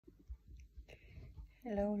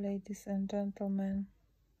Hello, ladies and gentlemen.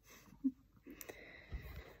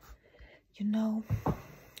 You know,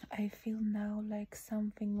 I feel now like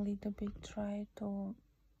something little bit try to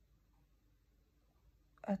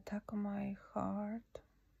attack my heart.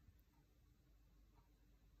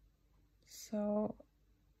 So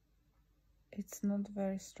it's not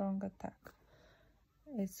very strong attack.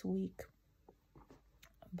 It's weak.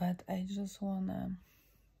 But I just wanna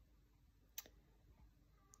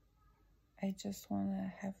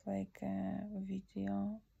have like a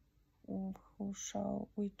video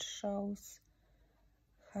which shows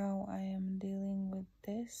how I am dealing with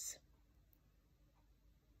this.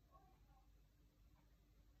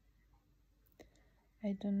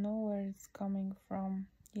 I don't know where it's coming from.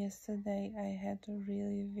 Yesterday I had a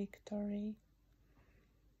really victory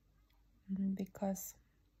because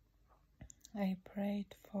I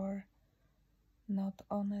prayed for not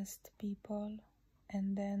honest people,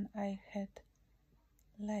 and then I had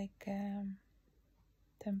like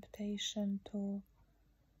temptation to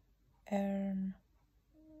earn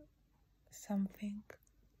something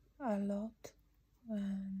a lot,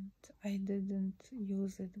 and I didn't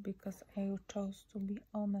use it because I chose to be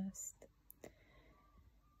honest.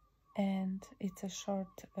 And it's a short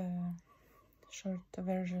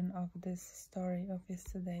version of this story of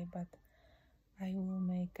yesterday, but I will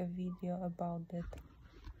make a video about it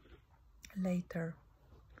later.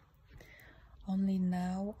 Only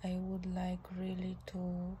now I would like really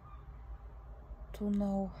to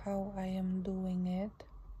know how I am doing it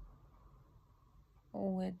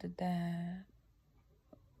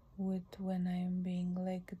with when I am being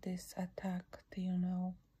like this attacked, you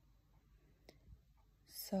know.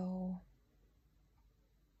 So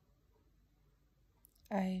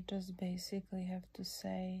I just basically have to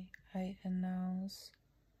say I announce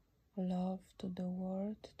love to the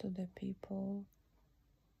world, to the people,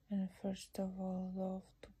 and first of all love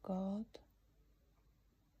to God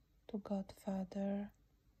Father,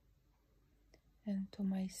 and to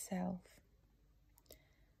myself.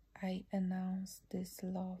 I announce this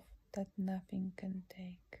love that nothing can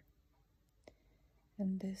take,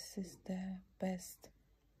 and this is the best,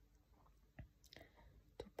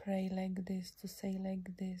 to pray like this, to say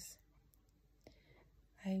like this.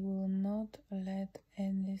 I will not let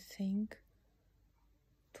anything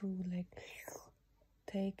to like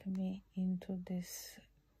take me into this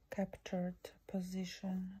captured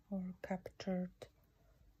position or captured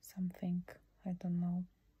something, I don't know.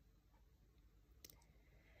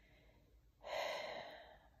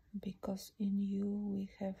 Because in you we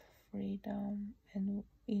have freedom, and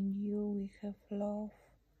in you we have love,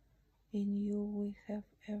 in you we have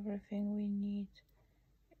everything we need,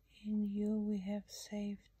 in you we have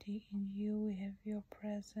safety, in you we have your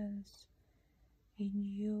presence, in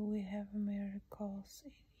you we have miracles,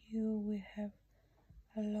 in you we have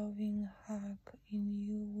a loving hug, in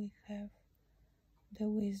you we have the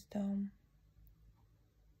wisdom,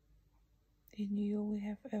 in you we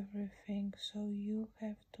have everything. So you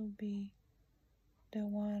have to be the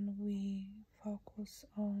one we focus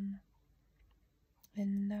on,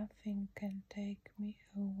 and nothing can take me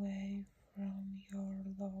away from your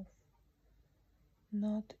love,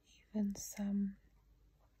 not even some.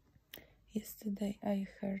 Yesterday I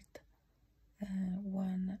heard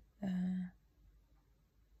one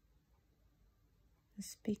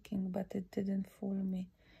speaking, but it didn't fool me.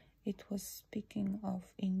 It was speaking of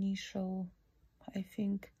initial, I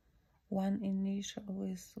think one initial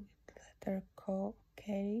is with letter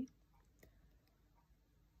K.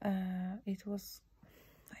 It was,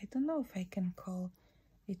 I don't know if I can call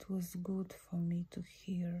it was good for me to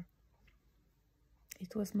hear.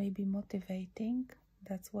 It was maybe motivating.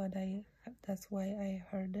 That's why I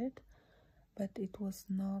heard it, but it was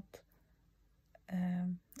not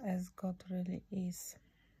as God really is,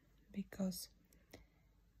 because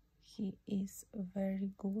He is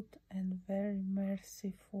very good and very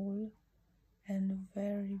merciful and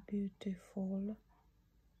very beautiful,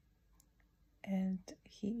 and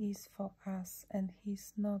He is for us, and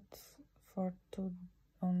He's not for to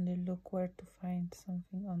only look where to find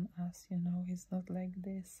something on us, you know. He's not like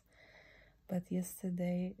this. But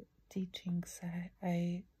yesterday teachings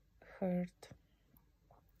I heard,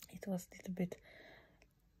 it was a little bit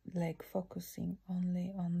like focusing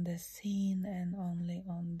only on the sin and only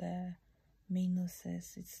on the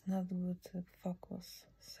minuses. It's not good to focus.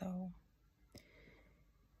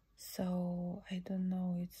 So I don't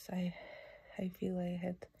know, it's I feel I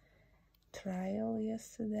had trial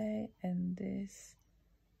yesterday and this,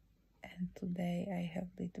 and today I have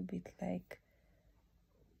a little bit like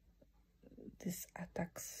this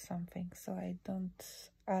attacks something, so I don't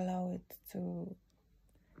allow it to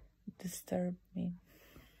disturb me.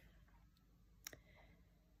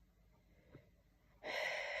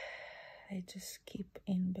 I just keep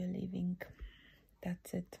in believing.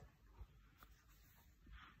 That's it.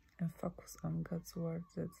 And focus on God's word.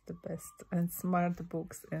 That's the best. And smart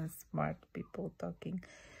books and smart people talking.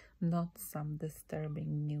 Not some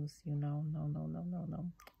disturbing news, you know. No, no, no, no, no.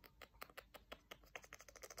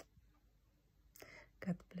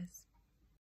 God bless.